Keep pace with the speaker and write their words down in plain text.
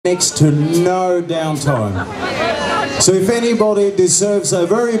next to no downtime. So if anybody deserves a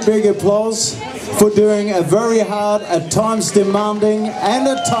very big applause for doing a very hard, at times demanding and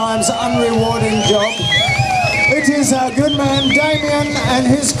at times unrewarding job, it is our good man Damien and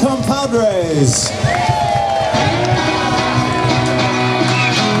his compadres.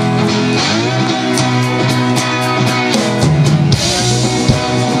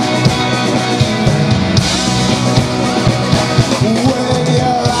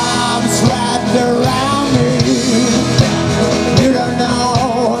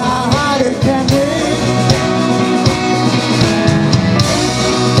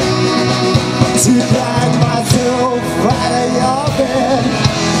 To drag myself out of your bed,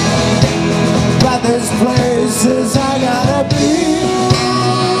 but there's places I gotta be.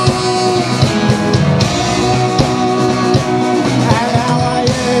 And how I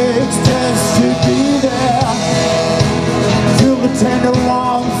ache just to be there, feel the tender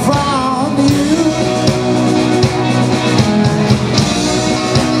warmth from you,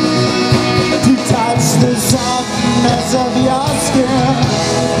 to touch the softness of your skin,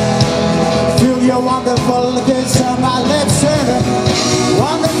 your wonderful kiss